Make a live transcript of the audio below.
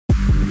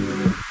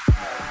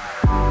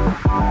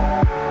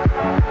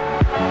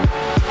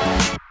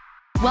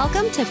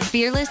Welcome to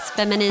Fearless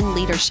Feminine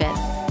Leadership,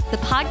 the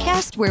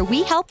podcast where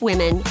we help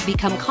women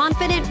become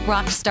confident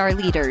rock star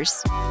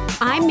leaders.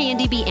 I'm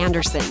Mandy B.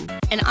 Anderson.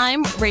 And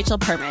I'm Rachel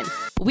Perman.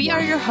 We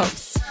are your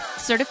hosts,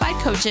 certified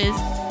coaches,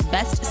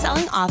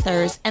 best-selling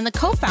authors, and the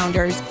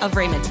co-founders of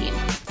Rhema Team,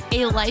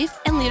 a life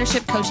and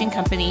leadership coaching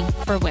company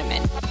for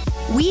women.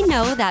 We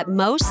know that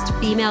most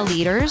female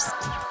leaders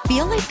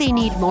feel like they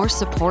need more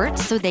support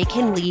so they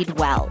can lead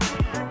well.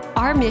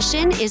 Our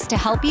mission is to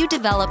help you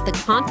develop the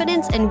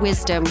confidence and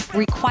wisdom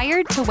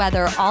required to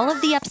weather all of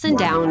the ups and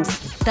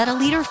downs that a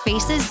leader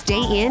faces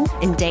day in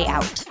and day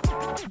out.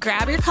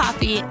 Grab your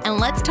coffee and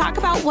let's talk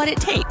about what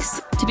it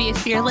takes to be a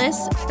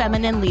fearless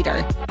feminine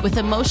leader with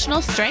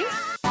emotional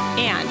strength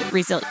and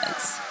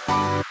resilience.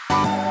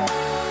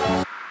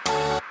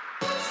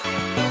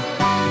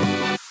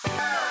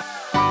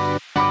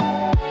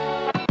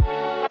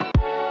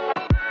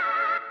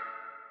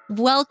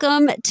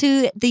 Welcome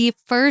to the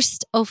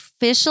first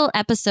official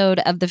episode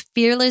of the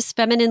Fearless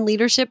Feminine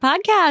Leadership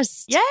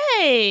Podcast.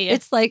 Yay!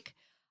 It's like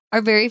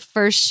our very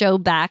first show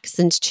back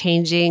since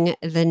changing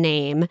the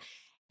name.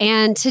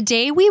 And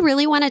today we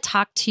really want to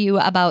talk to you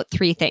about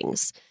three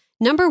things.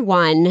 Number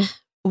one,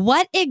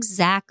 what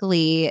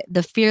exactly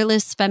the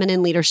Fearless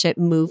Feminine Leadership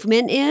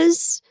movement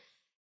is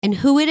and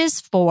who it is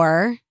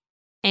for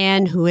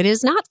and who it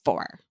is not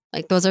for.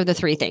 Like those are the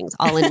three things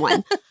all in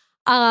one.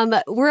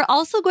 We're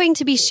also going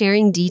to be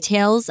sharing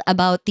details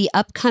about the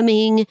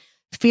upcoming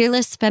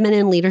Fearless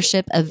Feminine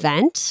Leadership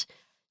event.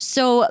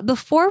 So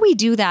before we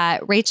do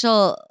that,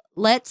 Rachel,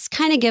 let's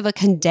kind of give a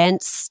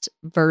condensed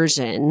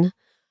version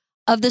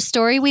of the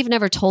story we've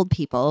never told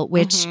people,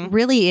 which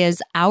really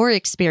is our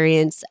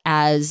experience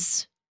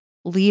as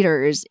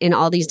leaders in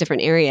all these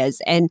different areas.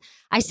 And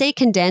I say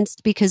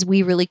condensed because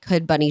we really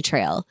could bunny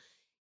trail.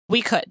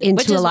 We could. Into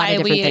which is a lot why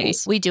of different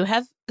things. We do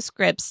have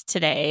scripts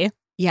today.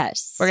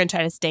 Yes. We're going to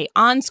try to stay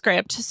on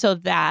script so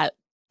that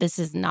this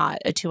is not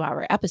a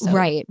 2-hour episode.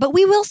 Right. But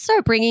we will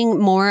start bringing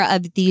more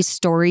of these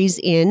stories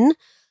in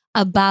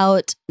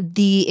about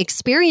the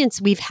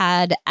experience we've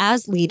had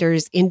as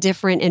leaders in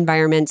different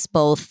environments,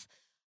 both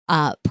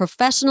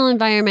professional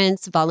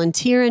environments,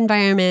 volunteer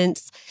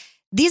environments.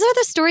 These are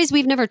the stories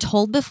we've never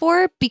told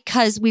before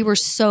because we were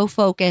so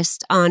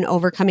focused on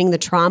overcoming the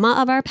trauma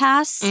of our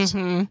past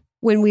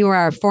when we were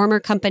our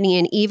former company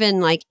and even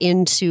like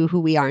into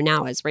who we are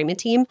now as Rhema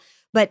Team.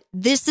 But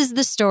this is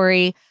the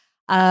story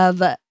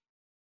of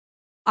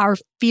our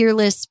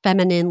fearless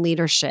feminine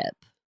leadership.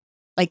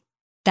 Like,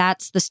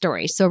 that's the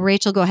story. So,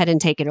 Rachel, go ahead and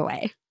take it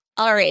away.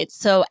 All right.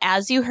 So,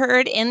 as you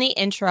heard in the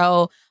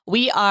intro,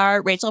 we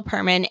are Rachel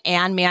Perman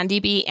and Mandy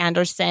B.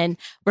 Anderson.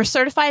 We're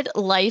certified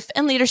life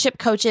and leadership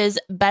coaches,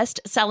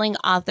 best-selling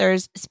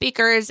authors,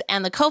 speakers,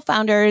 and the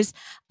co-founders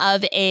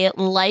of a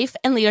life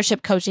and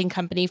leadership coaching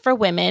company for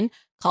women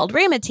called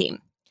Rhema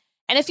Team.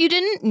 And if you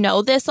didn't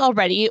know this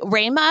already,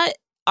 Rhema,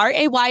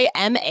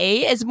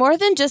 R-A-Y-M-A, is more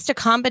than just a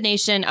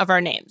combination of our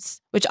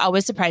names, which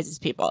always surprises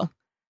people.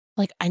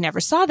 Like, I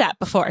never saw that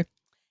before.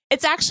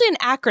 It's actually an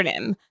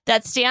acronym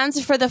that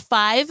stands for the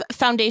 5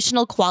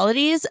 foundational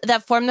qualities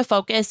that form the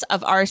focus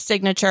of our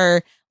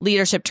signature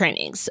leadership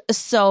trainings.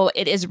 So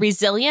it is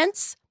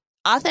resilience,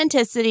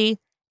 authenticity,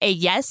 a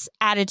yes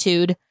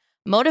attitude,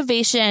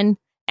 motivation,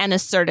 and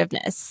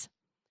assertiveness.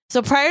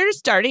 So prior to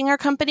starting our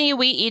company,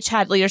 we each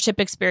had leadership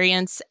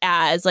experience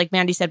as, like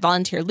Mandy said,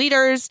 volunteer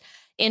leaders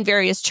in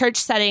various church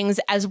settings,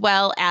 as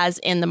well as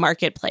in the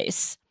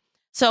marketplace.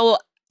 So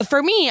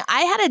for me,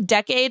 I had a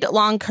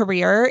decade-long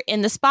career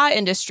in the spa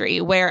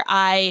industry where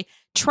I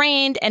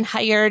trained and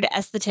hired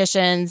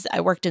estheticians.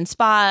 I worked in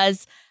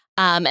spas,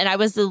 and I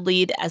was the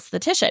lead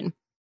esthetician.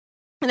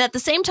 And at the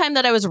same time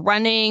that I was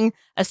running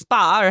a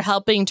spa or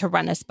helping to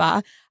run a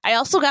spa, I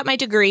also got my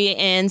degree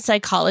in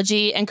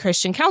psychology and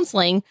Christian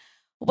counseling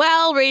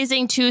while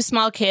raising 2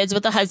 small kids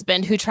with a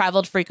husband who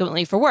traveled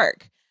frequently for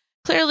work.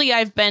 Clearly,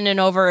 I've been an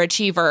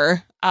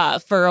overachiever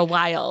for a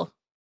while.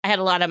 I had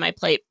a lot on my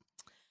plate.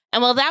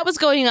 And while that was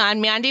going on,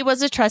 Mandy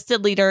was a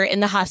trusted leader in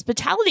the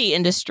hospitality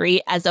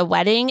industry as a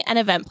wedding and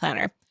event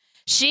planner.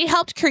 She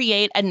helped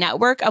create a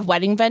network of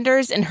wedding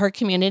vendors in her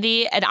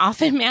community and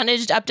often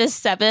managed up to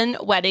 7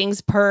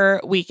 weddings per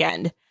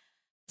weekend.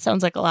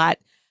 Sounds like a lot.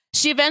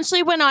 She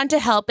eventually went on to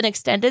help an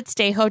extended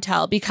stay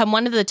hotel become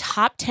one of the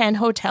top 10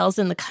 hotels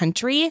in the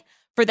country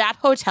for that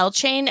hotel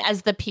chain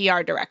as the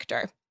PR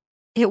director.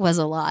 It was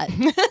a lot.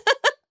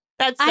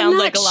 That sounds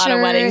like a lot of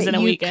weddings in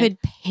a weekend. You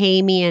could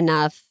pay me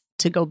enough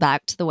to go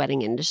back to the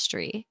wedding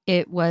industry.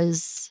 It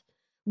was,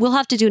 we'll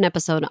have to do an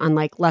episode on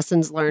like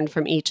lessons learned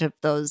from each of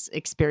those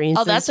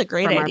experiences. Oh, that's a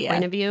great idea. Our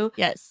point of view.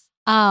 Yes.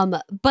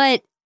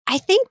 But I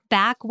think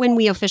back when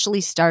we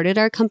officially started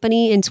our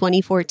company in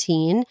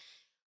 2014,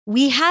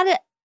 we had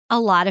a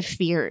lot of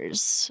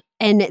fears,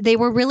 and they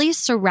were really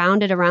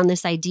surrounded around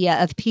this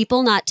idea of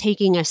people not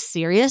taking us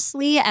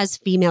seriously as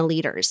female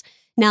leaders.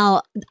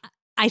 Now,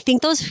 I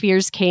think those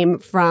fears came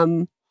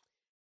from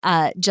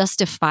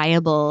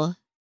justifiable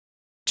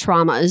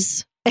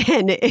traumas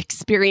and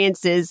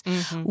experiences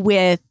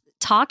with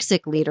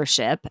toxic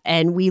leadership,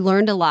 and we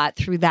learned a lot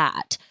through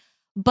that.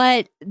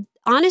 But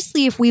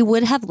honestly, if we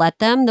would have let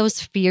them,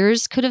 those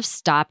fears could have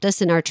stopped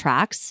us in our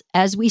tracks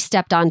as we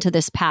stepped onto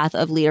this path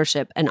of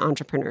leadership and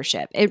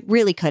entrepreneurship. It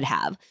really could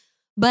have.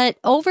 But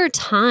over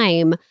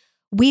time,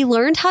 we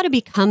learned how to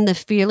become the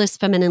fearless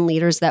feminine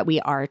leaders that we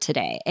are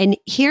today. And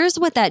here's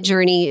what that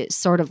journey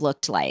sort of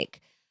looked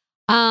like.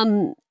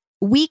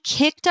 We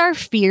kicked our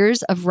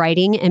fears of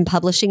writing and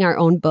publishing our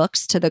own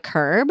books to the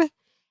curb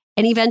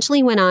and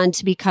eventually went on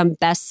to become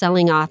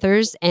best-selling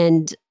authors.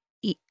 And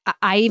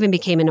I even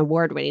became an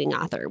award-winning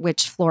author,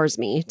 which floors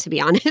me, to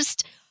be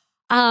honest.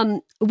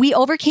 We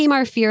overcame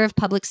our fear of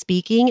public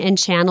speaking and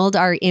channeled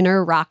our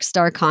inner rock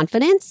star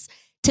confidence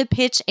to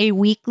pitch a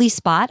weekly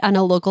spot on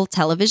a local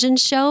television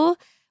show,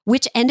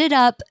 which ended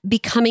up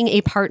becoming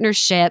a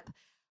partnership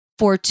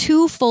for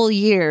 2 full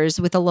years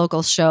with a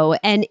local show.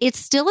 And it's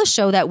still a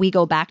show that we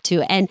go back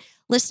to. And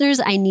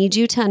listeners, I need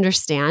you to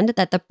understand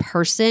that the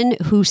person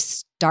who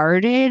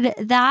started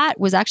that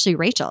was actually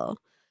Rachel.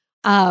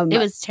 It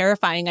was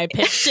terrifying. I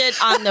pitched it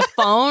on the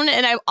phone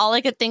and all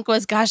I could think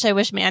was, gosh, I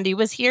wish Mandy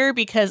was here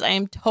because I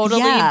am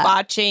totally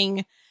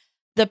botching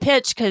the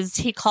pitch because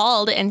he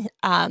called and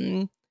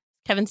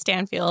Kevin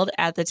Stanfield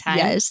at the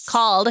time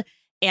called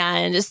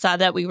and saw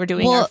that we were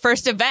doing our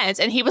first event.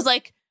 And he was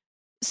like,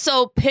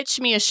 so pitch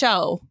me a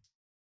show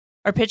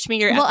or pitch me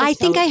your episode. I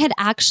think I had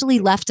actually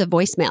left a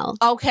voicemail.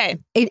 Okay.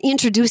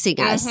 Introducing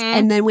us.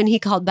 And then when he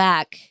called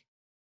back,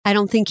 I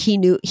don't think he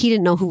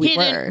didn't know who we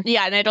were.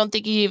 Yeah. And I don't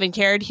think he even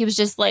cared. He was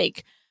just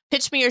like,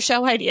 pitch me your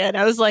show idea. And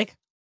I was like,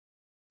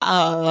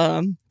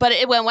 but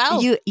it went well.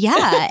 And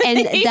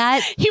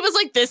he was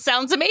like, this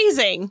sounds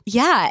amazing.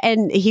 Yeah.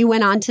 And he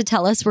went on to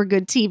tell us we're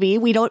good TV.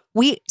 We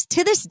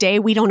to this day,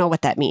 we don't know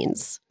what that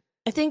means.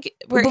 I think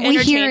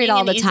we hear it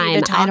all the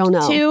time. I don't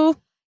know. To.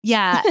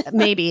 Yeah,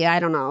 maybe. I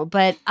don't know.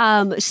 But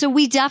so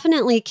we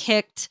definitely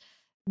kicked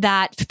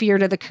that fear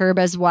to the curb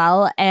as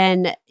well.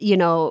 And,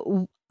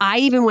 I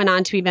even went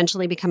on to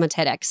eventually become a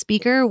TEDx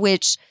speaker,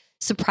 which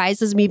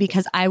surprises me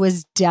because I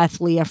was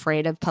deathly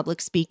afraid of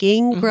public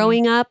speaking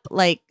growing up.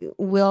 Like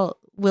we'll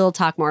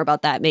talk more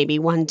about that maybe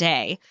one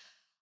day.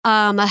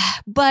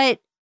 But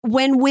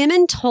when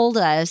women told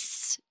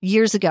us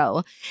years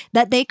ago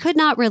that they could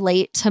not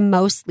relate to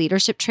most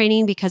leadership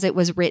training because it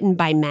was written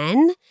by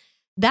men,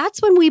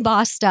 that's when we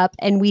bossed up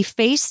and we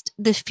faced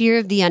the fear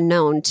of the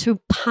unknown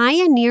to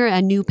pioneer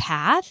a new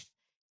path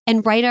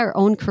and write our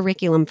own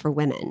curriculum for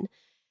women.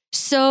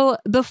 So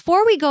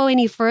before we go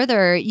any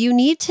further, you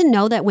need to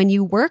know that when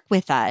you work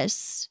with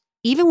us,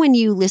 even when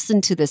you listen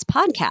to this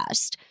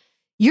podcast,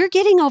 you're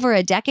getting over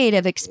a decade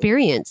of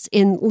experience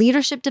in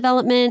leadership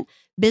development,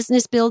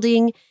 business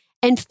building,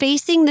 and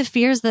facing the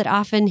fears that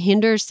often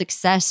hinder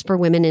success for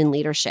women in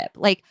leadership.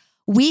 Like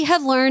we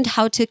have learned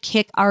how to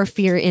kick our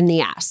fear in the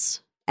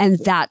ass, and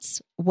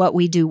that's what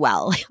we do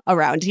well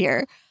around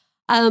here.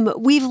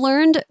 We've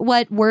learned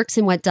what works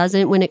and what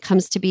doesn't when it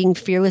comes to being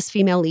fearless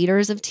female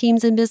leaders of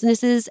teams and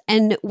businesses,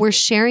 and we're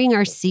sharing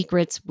our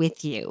secrets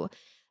with you.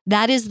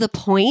 That is the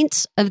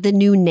point of the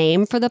new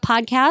name for the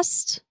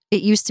podcast.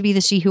 It used to be the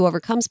She Who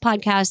Overcomes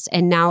podcast,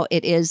 and now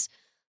it is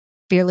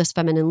Fearless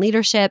Feminine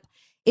Leadership.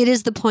 It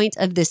is the point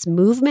of this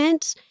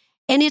movement,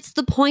 and it's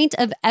the point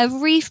of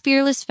every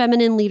Fearless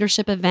Feminine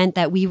Leadership event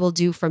that we will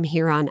do from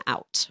here on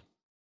out.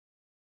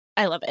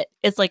 I love it.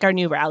 It's like our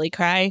new rally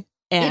cry.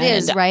 And it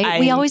is, right?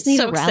 We always need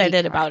a rally cry.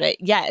 Excited about it.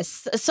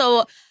 Yes.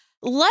 So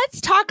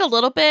let's talk a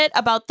little bit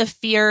about the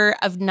fear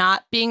of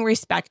not being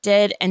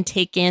respected and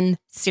taken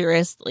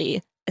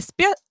seriously,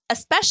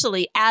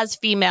 especially as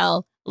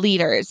female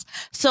leaders.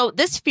 So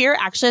this fear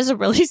actually is a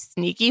really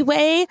sneaky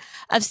way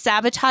of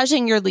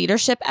sabotaging your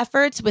leadership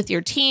efforts with your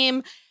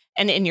team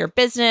and in your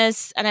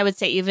business. And I would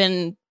say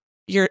even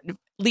you're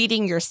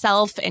leading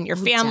yourself and your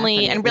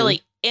family and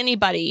really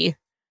anybody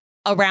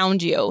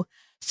around you.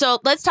 So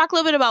let's talk a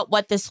little bit about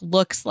what this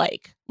looks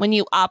like when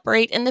you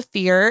operate in the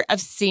fear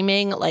of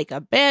seeming like a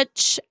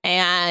bitch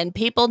and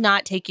people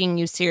not taking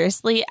you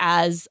seriously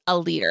as a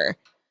leader.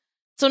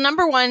 So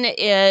number one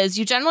is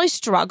you generally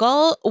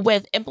struggle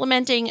with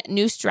implementing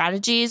new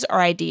strategies or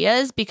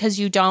ideas because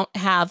you don't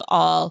have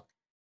all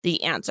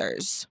the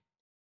answers.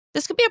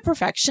 This could be a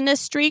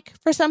perfectionist streak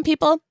for some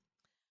people.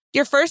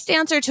 Your first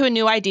answer to a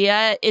new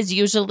idea is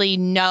usually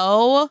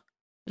no,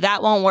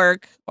 that won't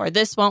work, or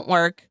this won't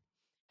work.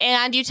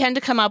 And you tend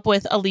to come up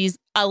with a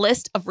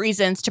list of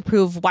reasons to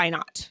prove why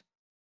not.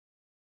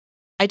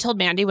 I told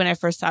Mandy when I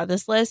first saw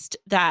this list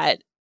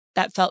that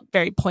felt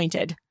very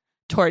pointed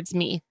towards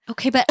me.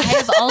 Okay, but I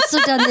have also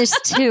done this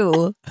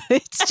too.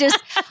 It's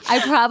just, I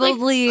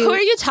probably... Like, who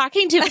are you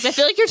talking to? Because I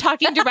feel like you're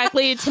talking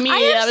directly to me. I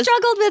have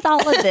struggled with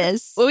all of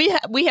this.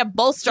 We have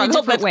both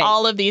struggled with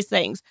all of these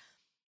things.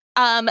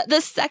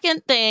 The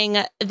second thing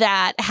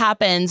that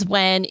happens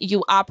when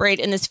you operate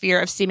in this fear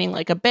of seeming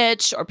like a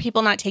bitch or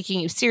people not taking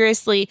you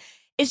seriously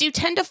is you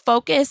tend to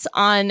focus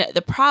on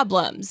the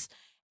problems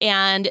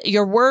and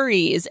your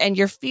worries and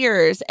your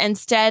fears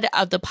instead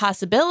of the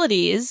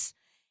possibilities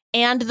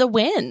and the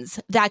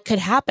wins that could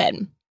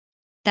happen.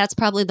 That's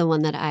probably the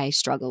one that I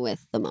struggle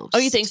with the most. Oh,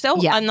 you think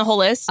so? Yeah. On the whole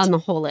list? On the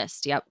whole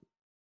list, yep.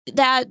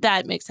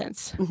 That makes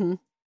sense. Mm-hmm.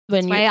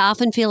 when I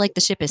often feel like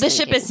the ship is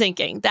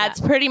sinking. That's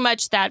pretty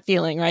much that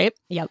feeling, right?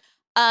 Yep.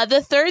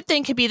 The third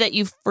thing could be that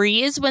you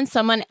freeze when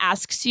someone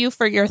asks you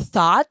for your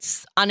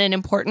thoughts on an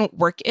important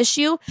work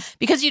issue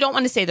because you don't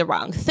want to say the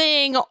wrong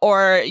thing,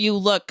 or you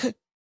look,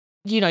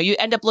 you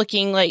end up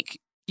looking like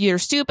you're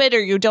stupid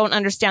or you don't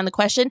understand the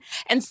question.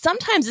 And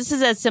sometimes this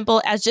is as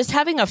simple as just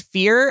having a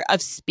fear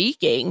of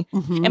speaking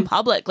in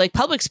public. Like,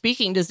 public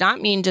speaking does not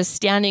mean just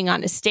standing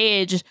on a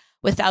stage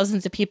with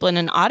thousands of people in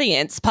an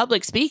audience.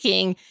 Public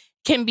speaking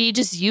can be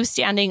just you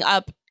standing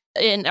up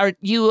or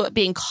you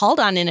being called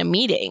on in a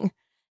meeting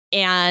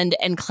and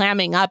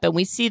clamming up. And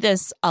we see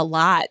this a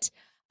lot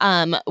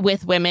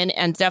with women,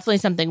 and definitely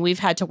something we've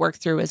had to work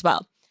through as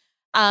well.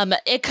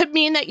 It could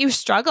mean that you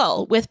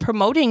struggle with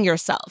promoting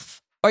yourself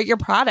or your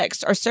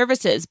products or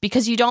services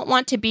because you don't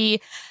want to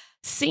be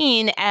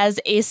seen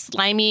as a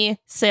slimy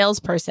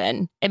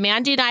salesperson. And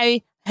Mandy and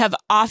I have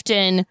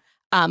often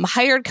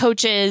hired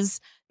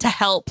coaches to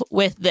help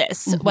with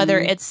this, whether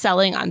it's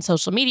selling on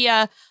social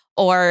media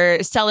or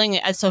selling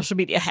as social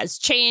media has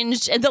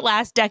changed in the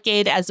last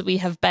decade as we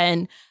have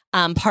been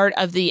part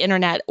of the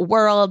internet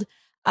world.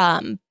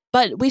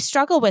 But we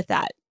struggle with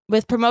that,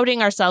 with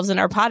promoting ourselves and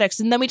our products.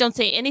 And then we don't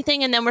say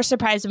anything. And then we're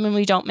surprised when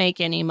we don't make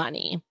any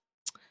money.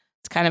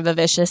 It's kind of a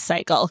vicious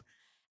cycle.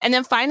 And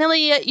then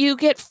finally, you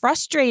get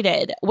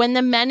frustrated when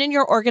the men in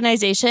your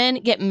organization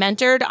get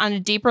mentored on a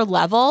deeper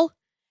level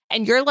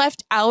and you're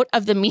left out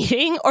of the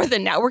meeting or the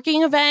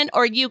networking event,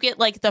 or you get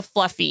like the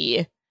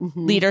fluffy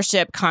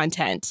leadership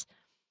content.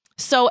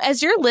 So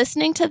as you're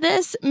listening to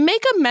this,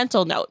 make a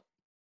mental note.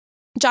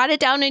 Jot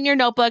it down in your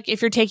notebook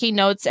if you're taking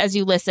notes as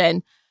you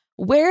listen.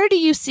 Where do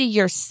you see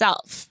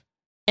yourself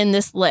in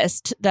this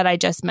list that I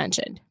just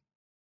mentioned?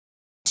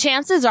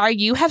 Chances are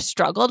you have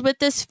struggled with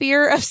this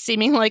fear of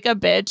seeming like a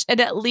bitch in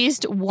at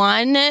least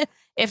one,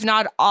 if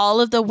not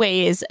all of the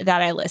ways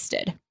that I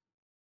listed.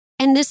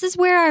 And this is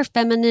where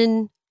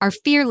our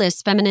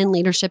fearless feminine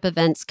leadership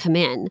events come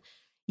in.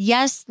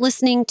 Yes,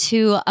 listening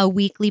to a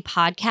weekly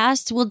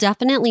podcast will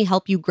definitely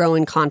help you grow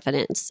in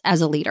confidence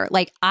as a leader.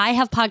 Like, I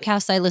have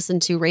podcasts I listen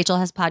to. Rachel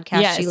has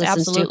podcasts she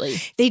listens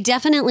to. They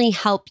definitely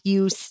help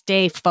you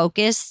stay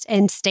focused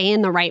and stay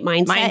in the right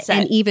mindset.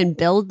 And even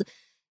build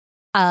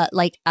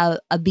like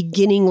a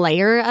beginning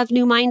layer of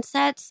new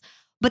mindsets.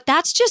 But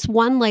that's just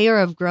one layer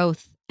of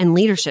growth and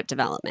leadership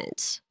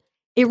development.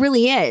 It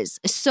really is.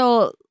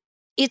 So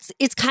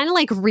it's kind of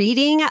like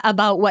reading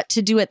about what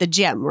to do at the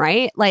gym,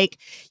 right? Like,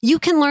 you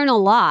can learn a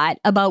lot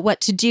about what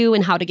to do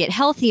and how to get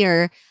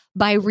healthier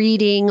by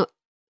reading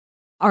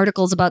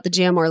articles about the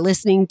gym or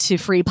listening to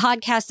free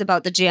podcasts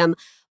about the gym.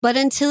 But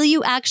until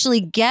you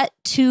actually get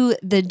to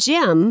the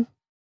gym,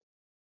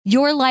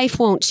 your life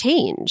won't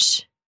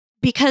change.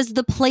 Because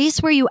the place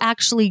where you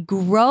actually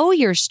grow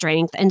your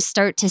strength and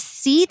start to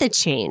see the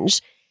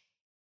change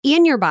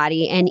in your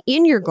body and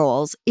in your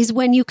goals is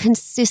when you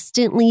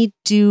consistently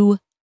do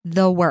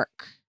the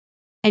work.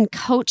 And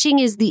coaching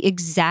is the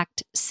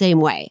exact same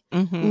way.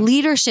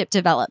 Leadership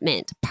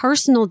development,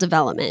 personal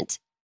development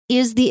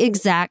is the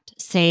exact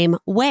same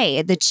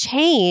way. The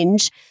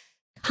change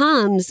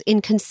comes in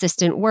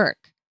consistent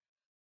work.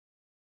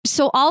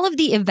 So all of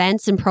the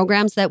events and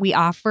programs that we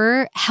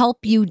offer help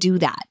you do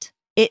that.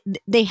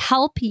 They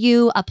help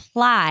you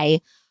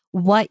apply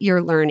what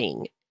you're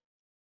learning.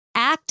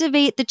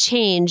 Activate the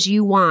change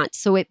you want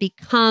so it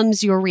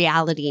becomes your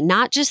reality,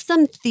 not just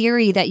some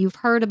theory that you've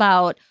heard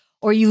about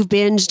or you've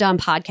binged on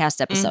podcast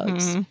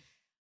episodes.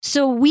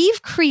 So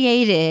we've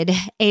created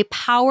a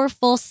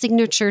powerful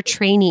signature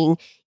training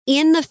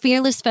in the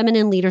Fearless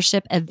Feminine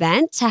Leadership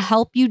event to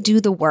help you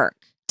do the work,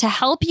 to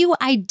help you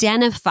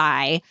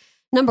identify,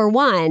 number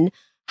one,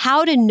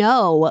 how to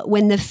know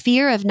when the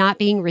fear of not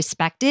being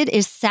respected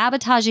is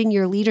sabotaging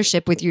your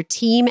leadership with your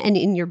team and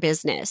in your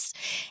business.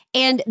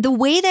 And the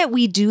way that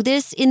we do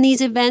this in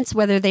these events,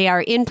 whether they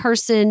are in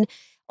person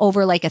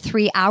over like a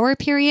 3-hour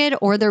period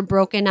or they're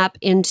broken up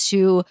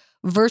into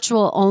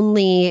virtual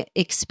only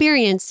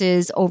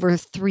experiences over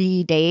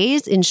 3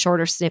 days in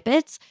shorter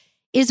snippets,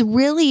 is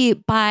really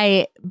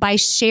by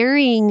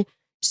sharing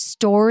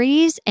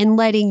stories and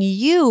letting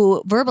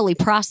you verbally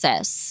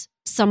process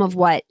some of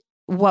what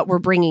we're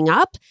bringing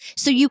up.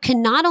 So you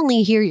can not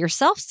only hear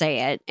yourself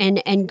say it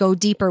and go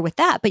deeper with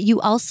that, but you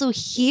also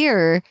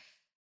hear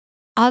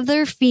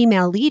other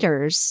female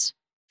leaders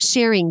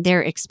sharing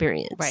their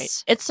experience.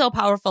 Right. It's so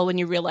powerful when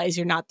you realize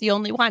you're not the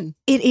only one.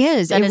 It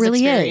is. It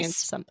really is.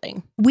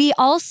 Something. We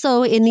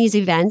also, in these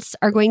events,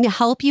 are going to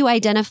help you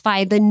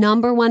identify the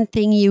number one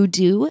thing you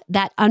do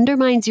that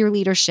undermines your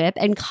leadership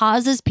and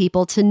causes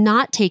people to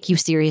not take you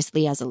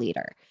seriously as a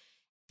leader,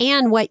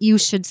 and what you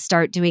should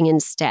start doing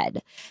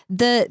instead.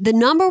 The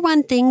number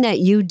one thing that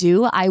you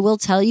do, I will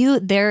tell you,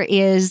 there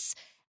is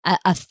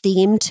a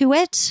theme to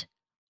it,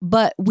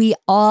 but we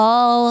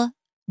all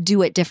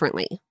do it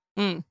differently.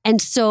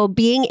 And so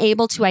being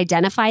able to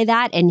identify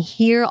that and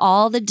hear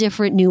all the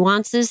different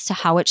nuances to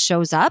how it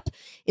shows up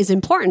is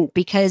important,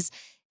 because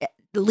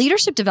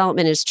leadership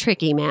development is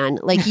tricky, man.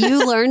 Like,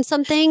 you learn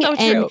something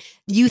and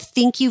you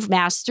think you've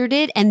mastered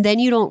it, and then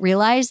you don't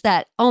realize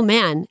that, oh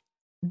man,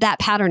 that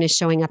pattern is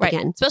showing up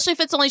again. Especially if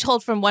it's only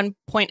told from one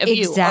point of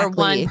view or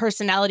one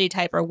personality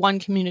type or one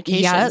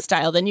communication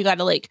style, then you got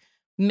to like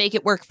make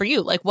it work for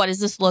you. Like, what does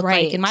this look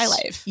like in my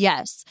life?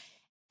 Yes.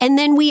 And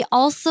then we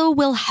also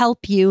will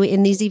help you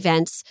in these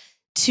events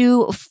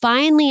to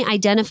finally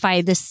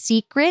identify the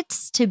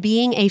secrets to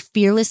being a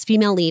fearless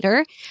female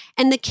leader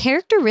and the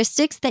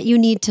characteristics that you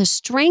need to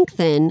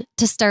strengthen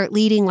to start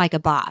leading like a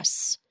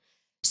boss.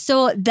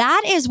 So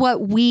that is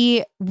what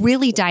we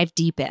really dive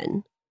deep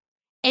in.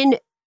 And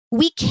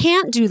we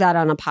can't do that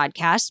on a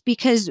podcast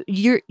because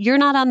you're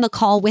not on the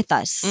call with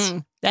us,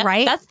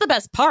 right? That's the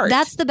best part.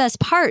 That's the best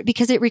part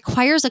because it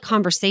requires a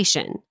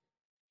conversation.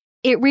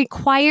 It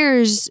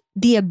requires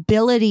the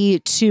ability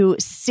to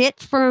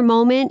sit for a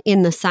moment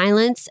in the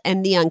silence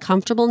and the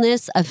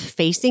uncomfortableness of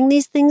facing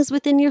these things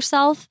within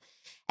yourself,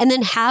 and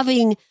then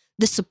having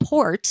the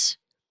support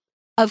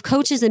of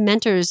coaches and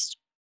mentors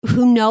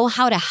who know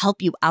how to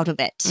help you out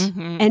of it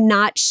and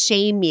not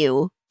shame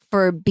you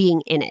for being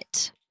in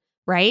it,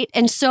 right?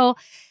 And so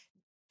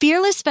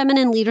Fearless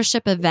Feminine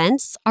Leadership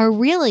events are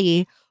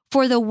really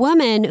for the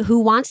woman who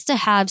wants to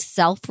have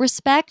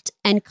self-respect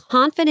and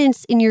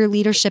confidence in your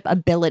leadership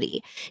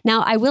ability.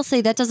 Now, I will say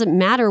that doesn't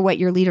matter what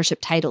your leadership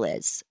title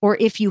is or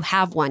if you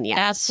have one yet.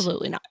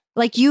 Absolutely not.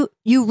 Like you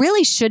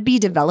really should be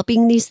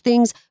developing these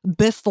things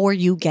before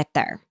you get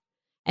there.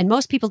 And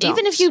most people don't.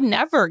 Even if you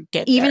never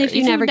get there. Even if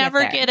you never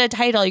get a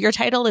title, your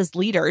title is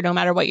leader, no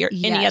matter what your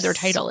any other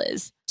title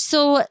is.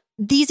 So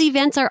these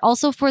events are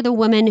also for the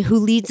woman who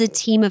leads a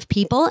team of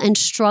people and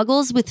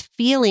struggles with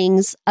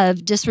feelings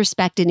of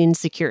disrespect and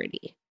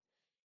insecurity.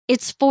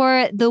 It's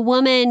for the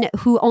woman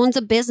who owns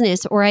a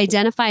business or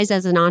identifies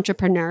as an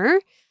entrepreneur,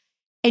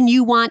 and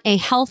you want a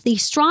healthy,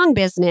 strong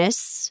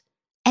business.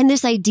 And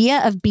this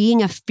idea of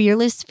being a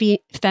fearless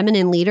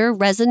feminine leader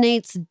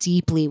resonates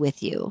deeply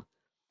with you.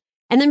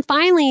 And then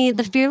finally,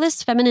 the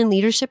Fearless Feminine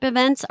Leadership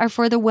events are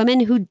for the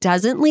woman who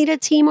doesn't lead a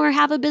team or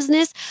have a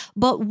business,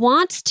 but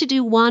wants to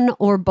do one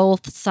or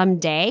both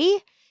someday.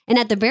 And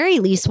at the very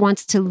least,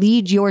 wants to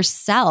lead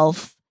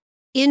yourself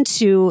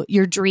into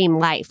your dream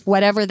life,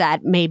 whatever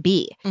that may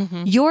be.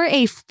 You're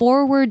a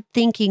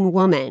forward-thinking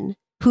woman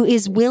who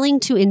is willing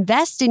to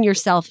invest in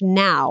yourself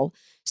now,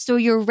 so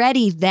you're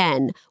ready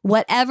then,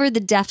 whatever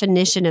the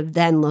definition of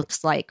then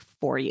looks like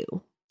for you.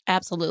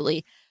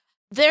 Absolutely.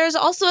 There's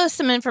also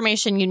some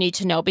information you need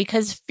to know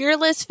because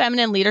Fearless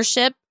Feminine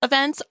Leadership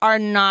events are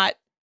not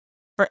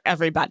for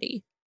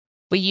everybody.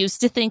 We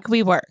used to think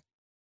we were.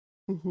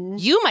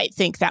 You might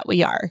think that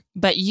we are,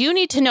 but you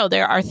need to know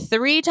there are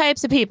 3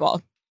 types of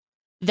people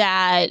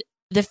that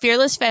the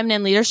Fearless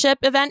Feminine Leadership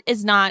event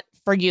is not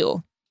for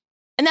you.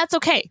 And that's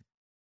okay.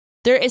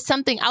 There is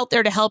something out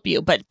there to help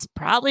you, but it's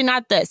probably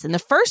not this. And the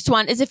first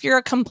one is if you're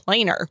a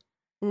complainer.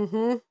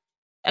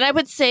 And I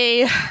would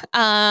say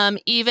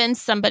even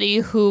somebody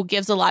who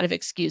gives a lot of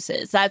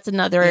excuses. That's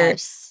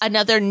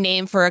another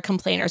name for a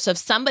complainer. So if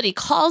somebody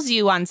calls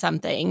you on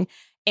something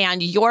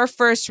and your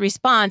first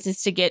response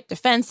is to get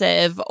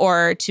defensive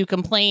or to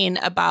complain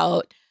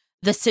about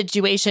the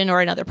situation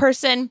or another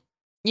person,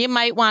 you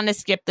might want to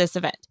skip this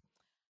event.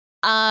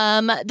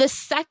 The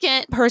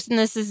second person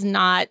this is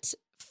not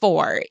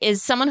for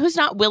is someone who's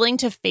not willing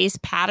to face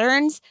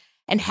patterns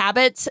and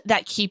habits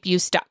that keep you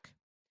stuck.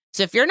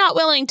 So if you're not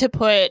willing to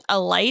put a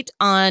light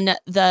on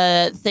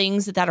the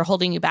things that are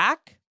holding you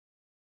back,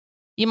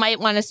 you might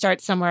want to start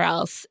somewhere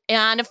else.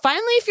 And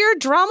finally, if you're a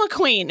drama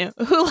queen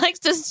who likes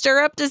to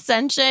stir up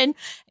dissension,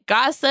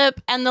 gossip,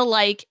 and the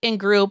like in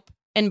group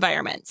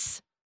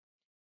environments.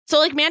 So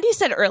like Mandy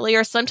said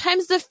earlier,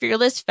 sometimes the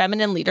Fearless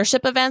Feminine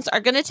Leadership events are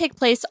going to take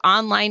place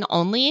online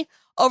only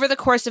over the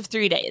course of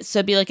 3 days. So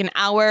it'd be like an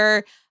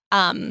hour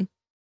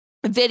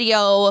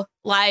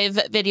live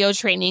video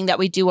training that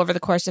we do over the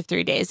course of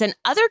 3 days. And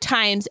other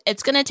times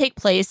it's going to take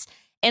place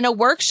in a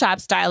workshop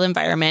style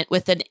environment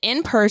with an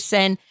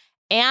in-person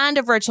and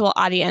a virtual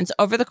audience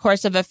over the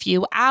course of a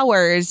few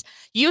hours,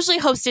 usually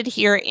hosted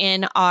here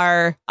in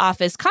our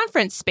office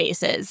conference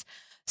spaces.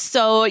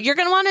 So you're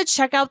going to want to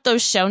check out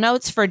those show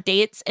notes for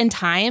dates and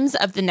times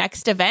of the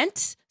next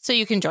event so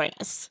you can join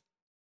us.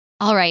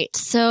 All right.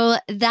 So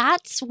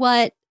that's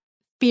what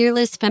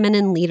Fearless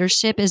Feminine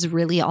Leadership is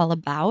really all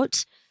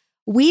about.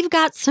 We've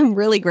got some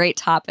really great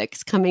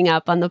topics coming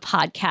up on the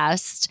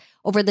podcast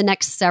over the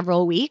next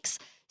several weeks.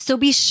 So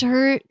be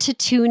sure to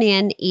tune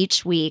in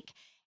each week,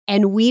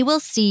 and we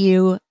will see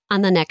you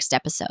on the next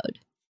episode.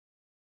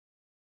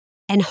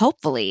 And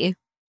hopefully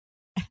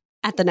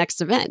at the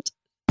next event.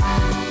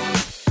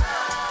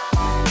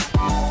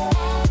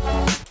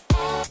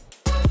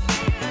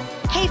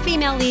 Hey,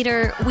 female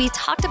leader, we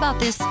talked about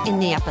this in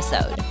the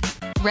episode.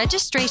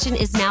 Registration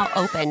is now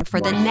open for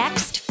the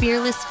next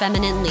Fearless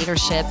Feminine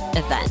Leadership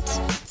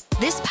event.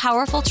 This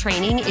powerful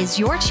training is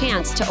your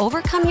chance to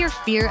overcome your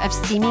fear of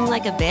seeming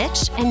like a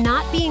bitch and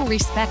not being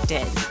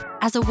respected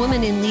as a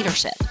woman in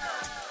leadership.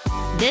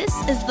 This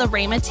is the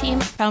Rhema Team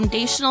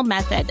foundational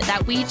method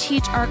that we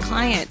teach our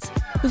clients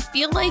who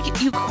feel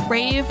like you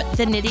crave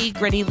the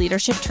nitty-gritty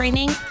leadership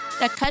training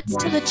that cuts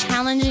to the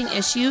challenging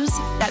issues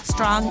that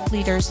strong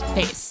leaders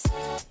face.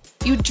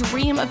 You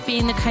dream of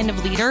being the kind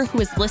of leader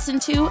who is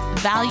listened to,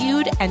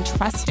 valued, and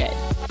trusted.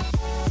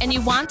 And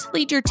you want to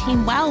lead your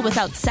team well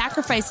without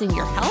sacrificing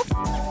your health,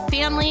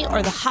 family,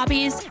 or the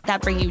hobbies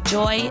that bring you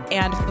joy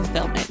and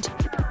fulfillment.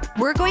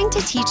 We're going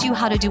to teach you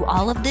how to do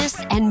all of this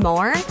and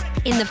more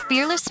in the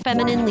Fearless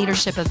Feminine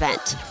Leadership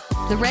event.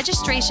 The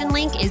registration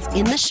link is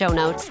in the show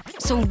notes,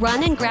 so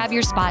run and grab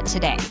your spot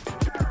today.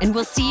 And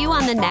we'll see you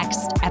on the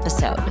next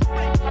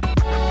episode.